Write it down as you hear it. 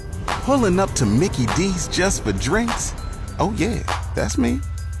Pulling up to Mickey D's just for drinks? Oh yeah, that's me.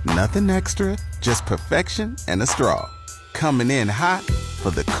 Nothing extra, just perfection and a straw. Coming in hot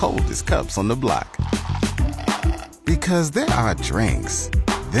for the coldest cups on the block. Because there are drinks.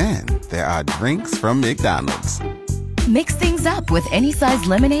 Then there are drinks from McDonald's. Mix things up with any size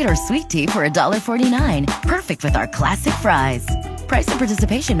lemonade or sweet tea for $1.49. Perfect with our classic fries. Price and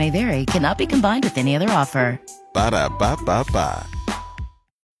participation may vary. Cannot be combined with any other offer. Ba-da-ba-ba-ba.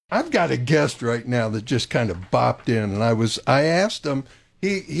 I've got a guest right now that just kind of bopped in, and I asked him.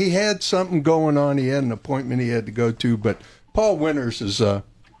 He had something going on. He had an appointment he had to go to, but Paul Winters is a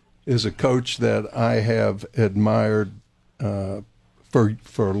coach that I have admired for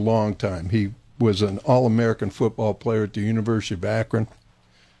a long time. He was an All-American football player at the University of Akron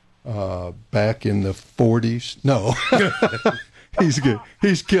back in the 40s. No. He's good.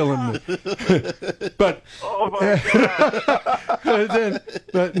 He's killing me. But oh my God.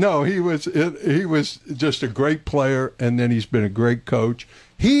 but no, he was just a great player, and then he's been a great coach.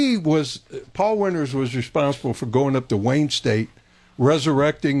 Paul Winters was responsible for going up to Wayne State,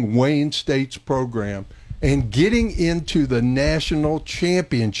 resurrecting Wayne State's program, and getting into the national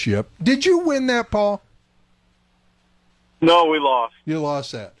championship. Did you win that, Paul? No, we lost. You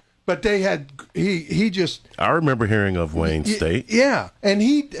lost that. But they had I remember hearing of Wayne State. Yeah, and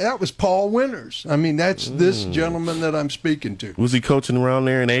that was Paul Winters. I mean, that's this gentleman that I'm speaking to. Was he coaching around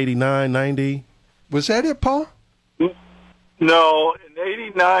there in 89, 90? Was that it, Paul? No, in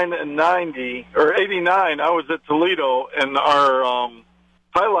 89 and 90, or 89, I was at Toledo, and our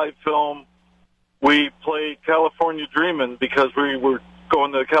highlight film, we played California Dreamin' because we were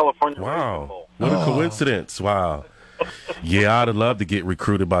going to the California Racing Bowl. What a coincidence. Wow. Yeah, I'd have loved to get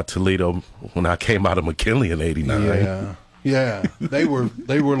recruited by Toledo when I came out of McKinley in 89. Yeah. They were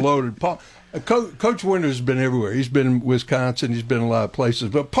loaded. Paul, Coach Winters has been everywhere. He's been in Wisconsin. He's been in a lot of places.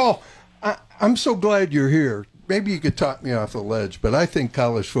 But, Paul, I'm so glad you're here. Maybe you could talk me off the ledge, but I think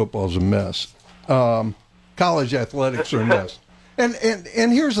college football is a mess. College athletics are a mess. And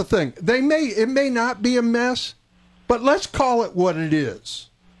here's the thing. It may not be a mess, but let's call it what it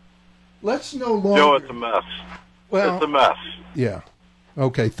is. Let's no longer. No, it's a mess. Well, it's a mess. Yeah.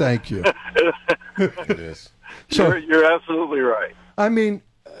 Okay, thank you. It is. So, you're absolutely right. I mean,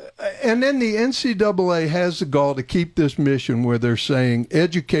 and then the NCAA has the gall to keep this mission where they're saying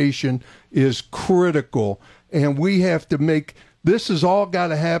education is critical, and we have to this has all got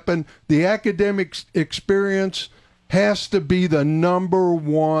to happen. The academic experience has to be the number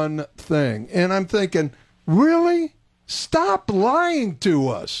one thing. And I'm thinking, really? Stop lying to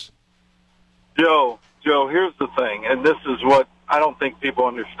us. Joe, here's the thing, and this is what I don't think people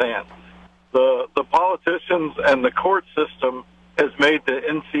understand. The politicians and the court system has made the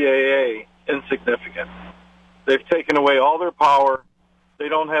NCAA insignificant. They've taken away all their power. They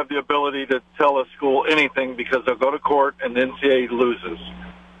don't have the ability to tell a school anything because they'll go to court and the NCAA loses.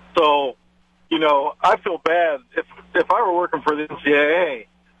 So, I feel bad. If I were working for the NCAA,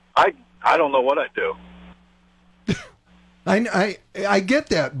 I don't know what I'd do. I get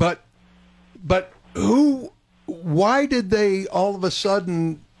that, but why did they all of a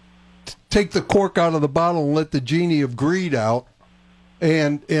sudden take the cork out of the bottle and let the genie of greed out,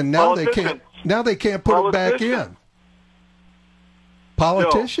 and now they can't put it back in?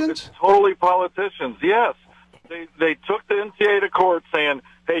 Politicians? No, it's totally politicians. Yes, they took the NCAA to court saying,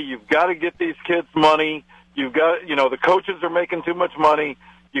 "Hey, you've got to get these kids money. You've got, the coaches are making too much money.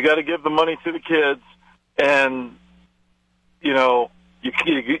 You got to give the money to the kids, and you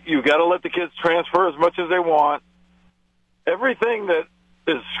got to let the kids transfer as much as they want." Everything that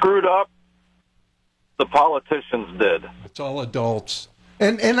is screwed up, the politicians did. It's all adults,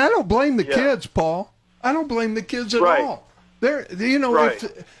 and I don't blame the kids, Paul. I don't blame the kids at all. They're, right.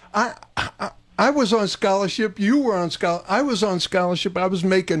 If I was on scholarship, you were on scholarship. I was on scholarship. I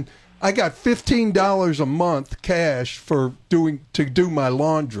got $15 a month cash for do my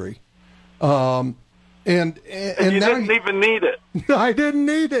laundry. And you didn't even need it. No, I didn't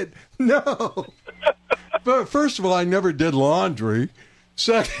need it. No. But first of all, I never did laundry.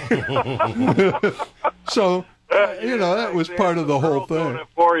 Second, so that was part of the whole thing. Doing it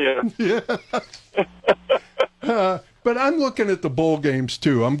for you. Yeah. But I'm looking at the bowl games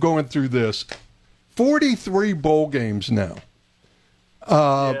too. I'm going through this. 43 bowl games now.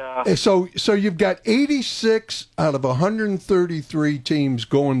 So you've got 86 out of 133 teams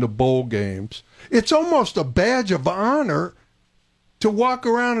going to bowl games. It's almost a badge of honor to walk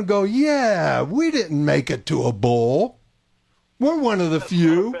around and go, yeah, we didn't make it to a bowl. We're one of the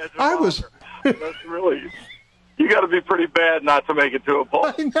few. That's really, you got to be pretty bad not to make it to a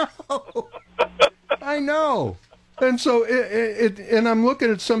bowl. I know. And so, and I'm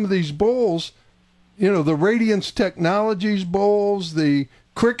looking at some of these bowls, the Radiance Technologies bowls, the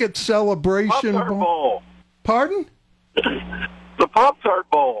Cricket Celebration Bowl. Pardon? The Pop-Tart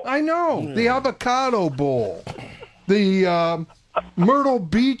Bowl. I know. The Avocado Bowl. The Myrtle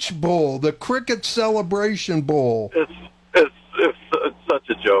Beach Bowl. The Cricket Celebration Bowl. It's such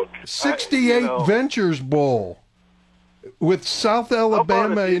a joke. 68 Ventures Bowl with South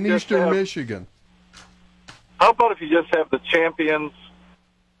Alabama and Eastern Michigan. How about if you just have the champions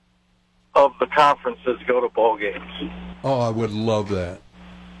of the conferences go to bowl games? Oh, I would love that.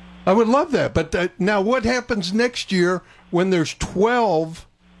 I would love that. But now what happens next year when there's 12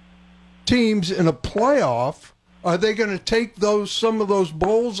 teams in a playoff? Are they going to take some of those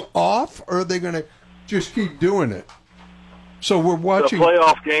bowls off, or are they going to just keep doing it? So we're watching. The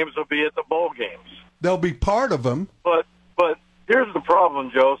playoff games will be at the bowl games. They'll be part of them. But here's the problem,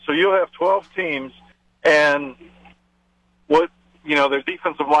 Joe. So you'll have 12 teams, and their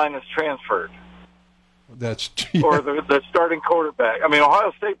defensive line is transferred. Or the starting quarterback. I mean,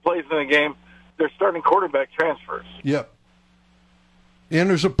 Ohio State plays in a game, their starting quarterback transfers. Yep.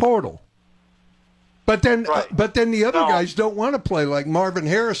 And there's a portal. But then the other guys don't want to play. Like Marvin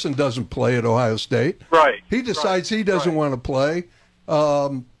Harrison doesn't play at Ohio State. Right. He decides he doesn't want to play.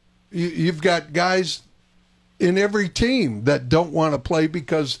 You've got guys in every team that don't want to play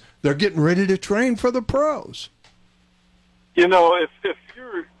because they're getting ready to train for the pros. If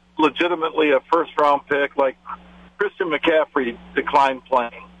you're legitimately a first-round pick, like Christian McCaffrey declined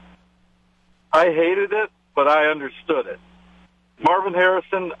playing, I hated it, but I understood it. Marvin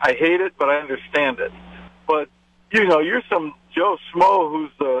Harrison, I hate it, but I understand it. But, you're some Joe Schmo who's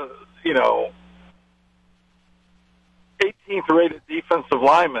the, 18th rated defensive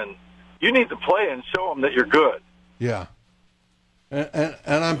lineman. You need to play and show them that you're good. Yeah. And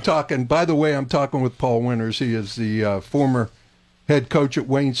I'm talking, by the way, I'm talking with Paul Winters. He is the former head coach at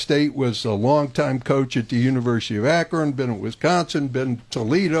Wayne State, was a longtime coach at the University of Akron, been at Wisconsin, been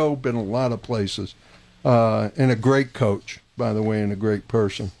Toledo, been a lot of places, and a great coach, by the way, and a great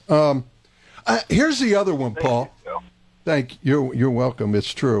person. Here's the other one, Paul. Thank you. You're welcome.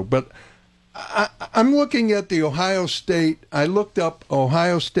 It's true. But I'm looking at the Ohio State. I looked up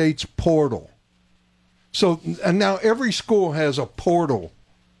Ohio State's portal. So, and now every school has a portal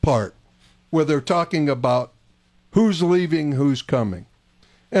part where they're talking about who's leaving, who's coming.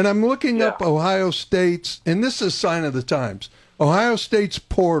 And I'm looking up Ohio State's, and this is a sign of the times, Ohio State's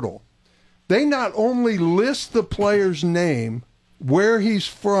portal. They not only list the player's name, where he's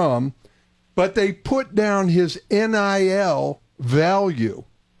from, but they put down his NIL value.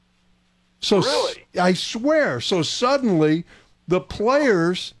 So really? I swear. So suddenly the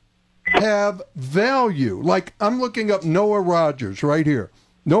players have value. Like I'm looking up Noah Rogers right here.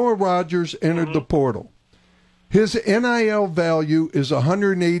 Noah Rogers entered the portal. His NIL value is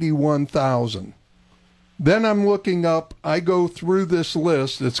 $181,000. Then I'm looking up, I go through this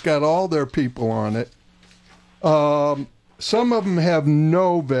list. It's got all their people on it. Some of them have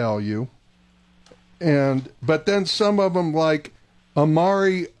no value. But then some of them, like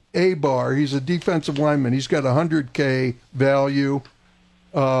Amari Abar, he's a defensive lineman. He's got $100K value.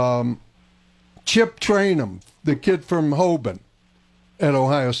 Chip Trainum, the kid from Hoban at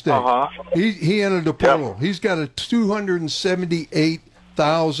Ohio State. He entered the portal. Yep. He's got a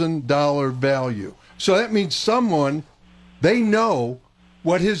 $278,000 value. So that means someone, they know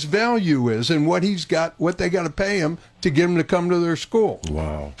what his value is and what he's got, what they got to pay him to get him to come to their school.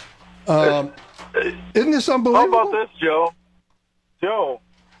 Wow. Isn't this unbelievable? How about this, Joe? Joe,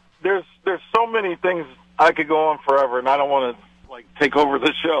 there's so many things I could go on forever, and I don't want to take over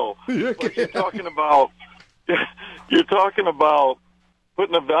the show. But you're talking about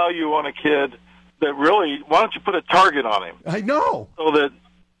putting a value on a kid that really, why don't you put a target on him? I know. So that,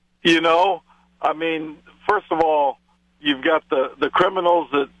 I mean, first of all, you've got the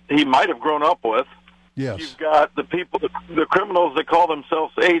criminals that he might have grown up with. Yes. You've got the criminals that call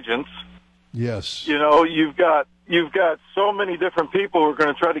themselves agents. Yes. You've got so many different people who are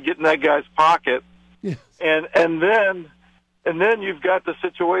going to try to get in that guy's pocket. Yes. And then you've got the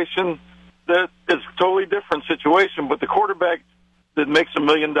situation that is a totally different situation, but the quarterback that makes $1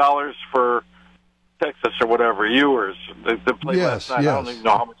 million for Texas or whatever, Ewers, that played last night, I don't even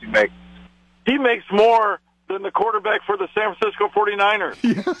know how much he makes. He makes more than the quarterback for the San Francisco 49ers.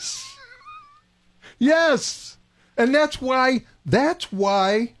 Yes. Yes. And that's why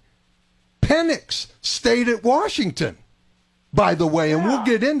Penix stayed at Washington, by the way, and we'll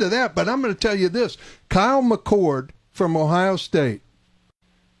get into that, but I'm going to tell you this. Kyle McCord from Ohio State,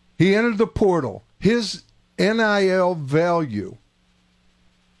 he entered the portal. His NIL value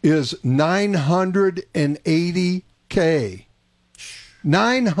is $980,000. $980,000.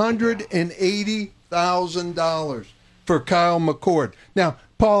 $980,000 for Kyle McCord. Now,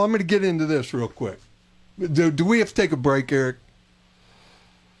 Paul, I'm going to get into this real quick. Do we have to take a break, Eric?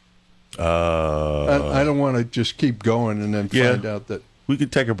 I don't want to just keep going and then find out that. We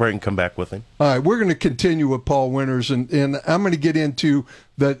could take a break and come back with him. All right, we're going to continue with Paul Winters, and I'm going to get into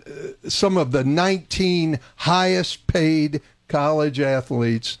some of the 19 highest paid college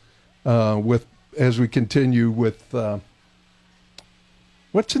athletes as we continue with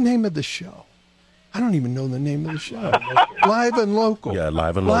what's the name of the show? I don't even know the name of the show. Live and Local. Yeah,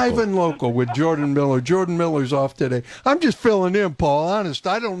 Live and Local. Live and Local with Jordan Miller. Jordan Miller's off today. I'm just filling in, Paul. Honest,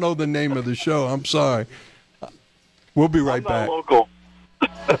 I don't know the name of the show. I'm sorry. We'll be right back. Local. Hey,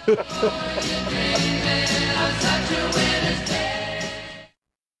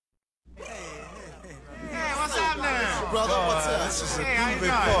 what's up now? Brother, what's up? This is a groovy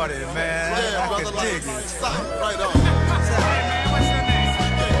party, man. Yeah, I brother, can like dig it. right on. Hey, man, what's your name?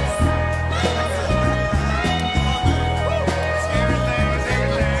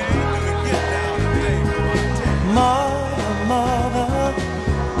 Mother,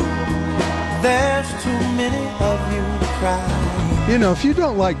 there's too many of you to cry. You know, if you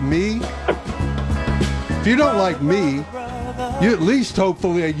don't like me, you at least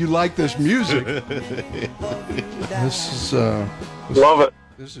hopefully you like this music. This is Love it.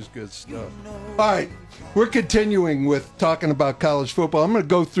 This is good stuff. All right, we're continuing with talking about college football. I'm going to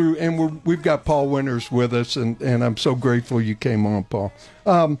go through, and we've got Paul Winters with us, and I'm so grateful you came on, Paul.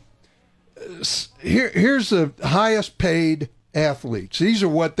 Here's the highest paid athletes. These are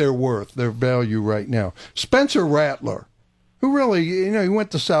what they're worth, their value right now. Spencer Rattler, who really, he went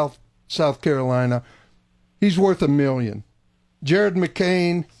to South Carolina. He's worth $1 million. Jared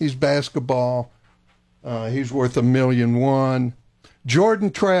McCain, he's basketball. He's worth $1.1 million. Jordan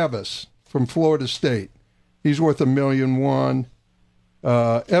Travis from Florida State, he's worth $1.1 million.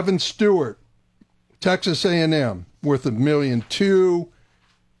 Evan Stewart, Texas A&M, worth $1.2 million.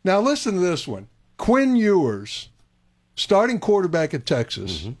 Now listen to this one. Quinn Ewers, starting quarterback at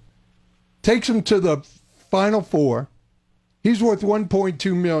Texas, takes him to the Final Four. He's worth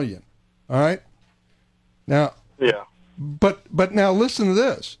 $1.2 million. All right. Now, Yeah. but now listen to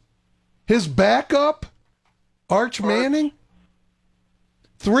this. His backup, Arch Manning,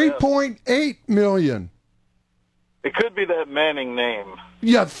 $3.8 million. It could be that Manning name.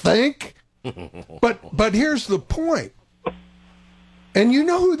 You think? But here's the point. And you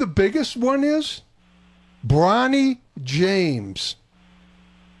know who the biggest one is? Bronny James.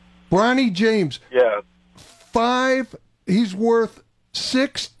 Bronny James. Yeah. He's worth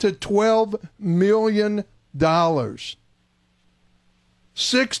 $6 to $12 million. $6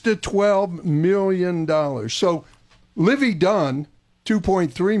 to $12 million. So Livy Dunn,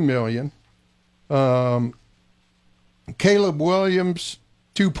 $2.3 million. Caleb Williams,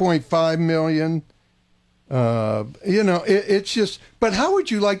 $2.5 million. It's just. But how would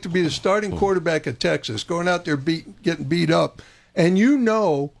you like to be the starting quarterback of Texas, going out there getting beat up, and you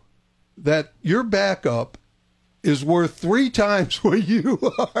know that your backup is worth 3 times what you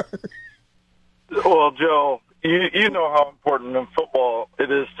are? Well, Joe, you know how important in football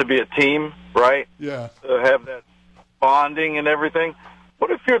it is to be a team, right? Yeah. To have that bonding and everything. What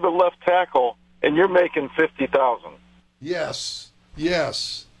if you're the left tackle and you're making $50,000? Yes.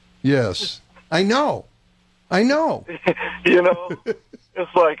 I know. You know,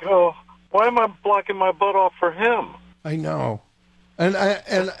 it's like, oh, why am I blocking my butt off for him? I know,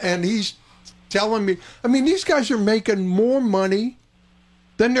 and he's telling me. I mean, these guys are making more money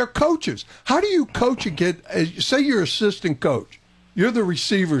than their coaches. How do you coach a kid? Say you're assistant coach, you're the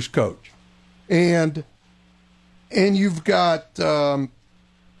receivers coach, and you've got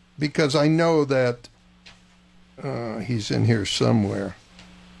because I know that he's in here somewhere.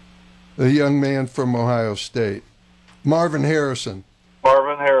 The young man from Ohio State, Marvin Harrison.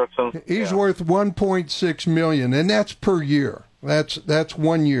 He's worth $1.6 million, and that's per year. That's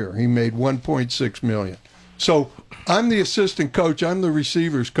 1 year. He made $1.6 million. So I'm the assistant coach. I'm the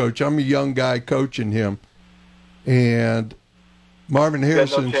receivers coach. I'm a young guy coaching him, and Marvin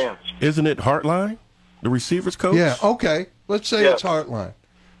Harrison. No, isn't it Heartline, the receivers coach? Yeah. Okay. Let's say it's Heartline.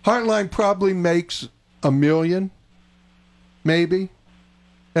 Heartline probably makes $1 million, maybe.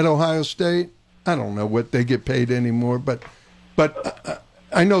 At Ohio State, I don't know what they get paid anymore, but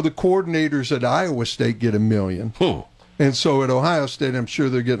I know the coordinators at Iowa State get $1 million, and so at Ohio State, I'm sure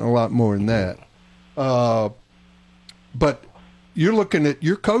they're getting a lot more than that. But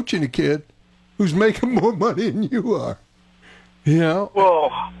you're coaching a kid who's making more money than you are. You know?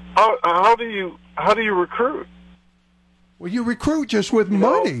 Well, how do you recruit? Well, you recruit just with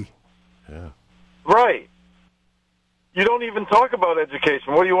money. Yeah. Right. You don't even talk about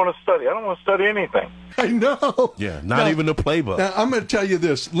education. What do you want to study? I don't want to study anything. I know. Yeah, not even the playbook. Now, I'm going to tell you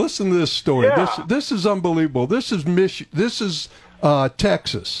this. Listen to this story. Yeah. This is unbelievable. This is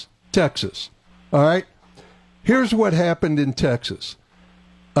Texas. Texas. All right? Here's what happened in Texas.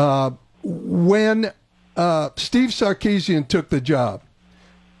 When Steve Sarkisian took the job,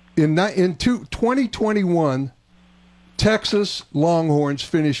 in 2021, Texas Longhorns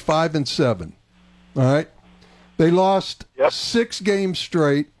finished 5-7. All right? They lost 6 games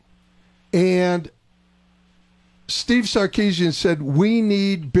straight, and Steve Sarkisian said, we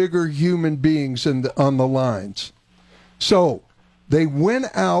need bigger human beings on the lines. So they went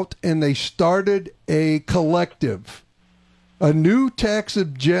out and they started a collective, a new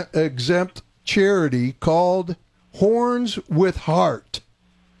tax-exempt charity called Horns with Heart,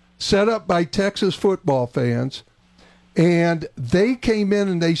 set up by Texas football fans. And they came in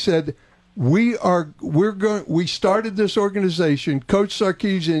and they said, we started this organization. Coach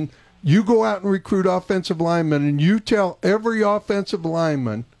Sarkisian, you go out and recruit offensive linemen, and you tell every offensive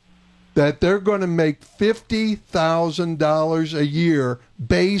lineman that they're going to make $50,000 a year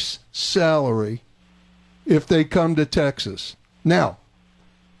base salary if they come to Texas. Now,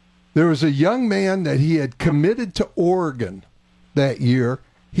 there was a young man that he had committed to Oregon that year.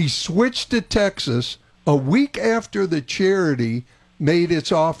 He switched to Texas a week after the charity made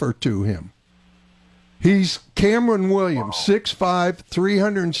its offer to him. He's Cameron Williams, 6'5",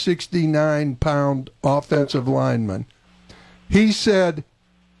 369-pound offensive lineman. He said,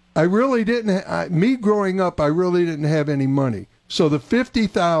 I really didn't, me growing up, I really didn't have any money. So the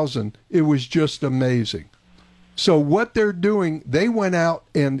 $50,000, it was just amazing. So what they're doing, they went out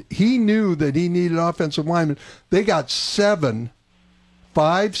and he knew that he needed offensive linemen. They got 7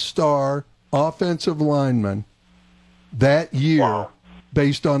 5-star offensive linemen that year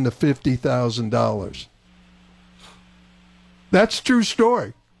based on the $50,000. That's a true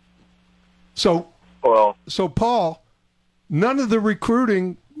story. So Paul, none of the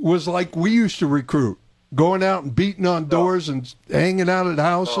recruiting was like we used to recruit, going out and beating on doors and hanging out at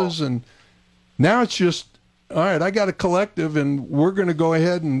houses. And now it's just, all right, I got a collective and we're going to go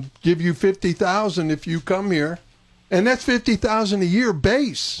ahead and give you $50,000 if you come here. And that's $50,000 a year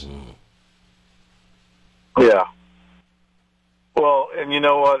base. Yeah. Well, and you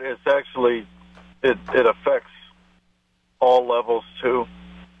know what? It's actually, it affects all levels, too.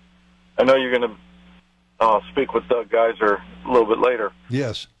 I know you're going to speak with Doug Geiser a little bit later.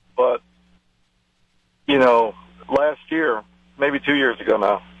 Yes. But, you know, last year, maybe 2 years ago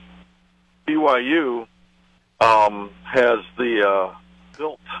now, BYU has the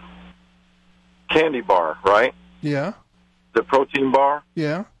Built candy bar, right? Yeah. The protein bar?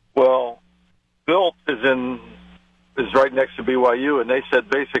 Yeah. Well, Built is right next to BYU, and they said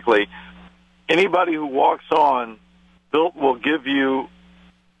basically anybody who walks on, Built will give you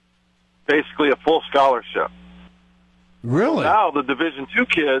basically a full scholarship. Really? Now the Division II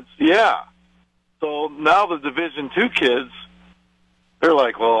kids, So now the Division II kids, they're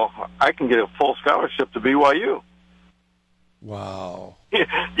like, well, I can get a full scholarship to BYU. Wow.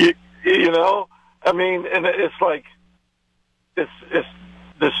 You know, I mean, and it's like it's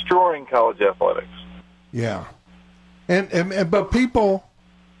destroying college athletics. Yeah. But people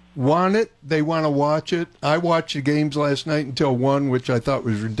want it. They want to watch it. I watched the games last night until 1, which I thought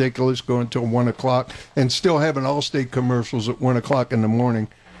was ridiculous, going until 1 o'clock, and still having Allstate commercials at 1 o'clock in the morning.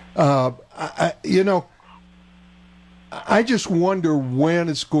 I just wonder when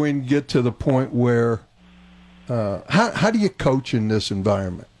it's going to get to the point where how do you coach in this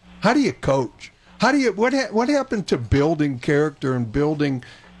environment? How do you coach? What happened to building character and building?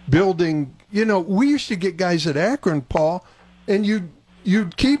 You know, we used to get guys at Akron, Paul, and you'd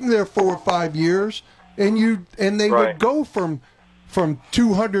keep them there 4 or 5 years, and they would go from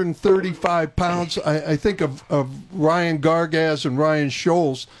 235 pounds. I think of Ryan Gargaz and Ryan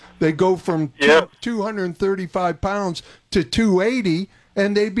Scholes. They go from 235 pounds to 280,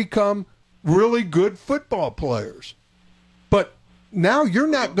 and they become really good football players. But now you're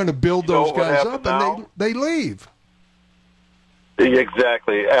not going to build those guys up, and they leave.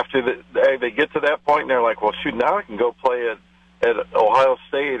 Exactly. After they get to that point, and they're like, well, shoot, now I can go play at Ohio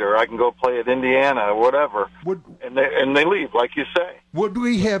State, or I can go play at Indiana, or whatever. And they leave, like you say. Would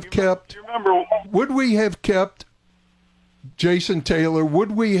we have kept Jason Taylor?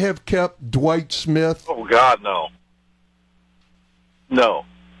 Would we have kept Dwight Smith? Oh, God, no. No.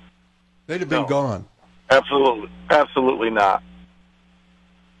 They'd have been gone. Absolutely not.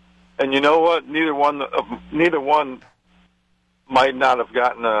 And you know what? Neither one might not have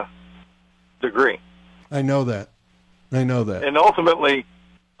gotten a degree. I know that. And ultimately,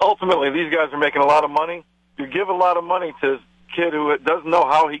 these guys are making a lot of money you give a lot of money to a kid who doesn't know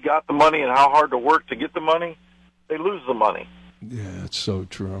how he got the money and how hard to work to get the money, they lose the money. Yeah, it's so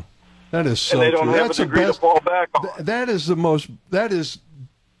true. That is so and they don't true. have That's a degree to fall back on. That is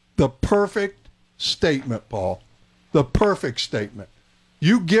the perfect statement, Paul. The perfect statement.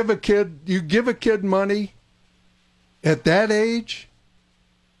 You give a kid money at that age,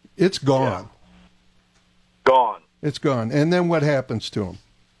 it's gone. Yeah. Gone. It's gone. And then what happens to him?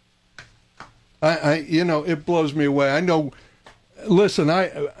 It blows me away. I know. Listen,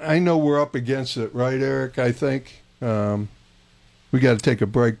 I know we're up against it, right, Eric? I think we got to take a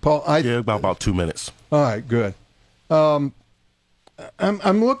break, Paul. About 2 minutes. All right, good. I'm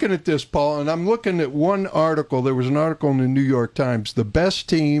looking at this, Paul, and I'm looking at one article. There was an article in the New York Times, "The Best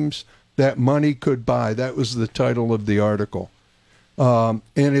Teams That Money Could Buy." That was the title of the article, and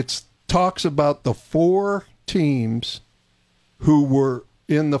it talks about the 4 teams who were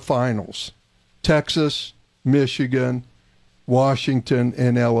in the finals: Texas, Michigan, Washington,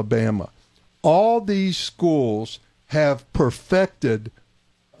 and Alabama. All these schools have perfected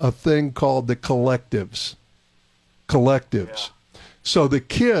a thing called the collectives. Yeah. So the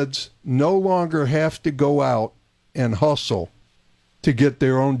kids no longer have to go out and hustle to get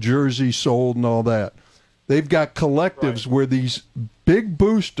their own jersey sold and all that. They've got collectives where these big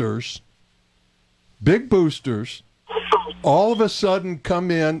boosters all of a sudden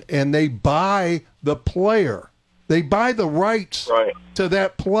come in and they buy the player. They buy the rights to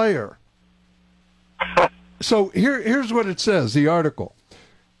that player. So here's what it says, the article.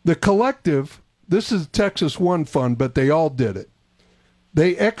 The collective, this is Texas One Fund, but they all did it.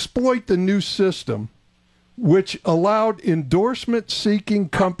 They exploit the new system, which allowed endorsement-seeking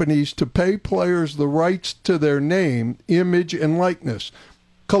companies to pay players the rights to their name, image, and likeness.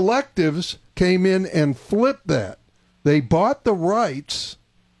 Collectives came in and flipped that. They bought the rights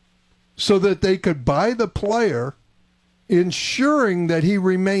so that they could buy the player, ensuring that he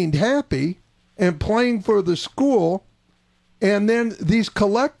remained happy and playing for the school. And then these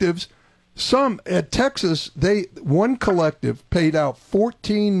collectives, some at Texas, one collective paid out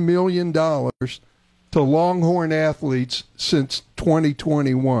 $14 million to Longhorn athletes since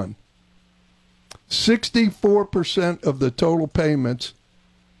 2021. 64% of the total payments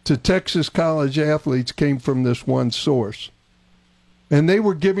to Texas college athletes came from this one source. And they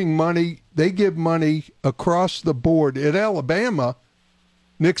were giving money, they give money across the board. At Alabama,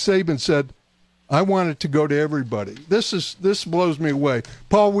 Nick Saban said, I want it to go to everybody. This blows me away.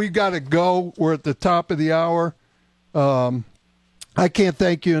 Paul, we got to go. We're at the top of the hour. I can't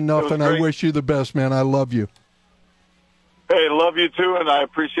thank you enough, and great. I wish you the best, man. I love you. Hey, love you too, and I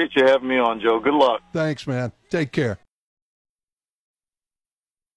appreciate you having me on, Joe. Good luck. Thanks, man. Take care.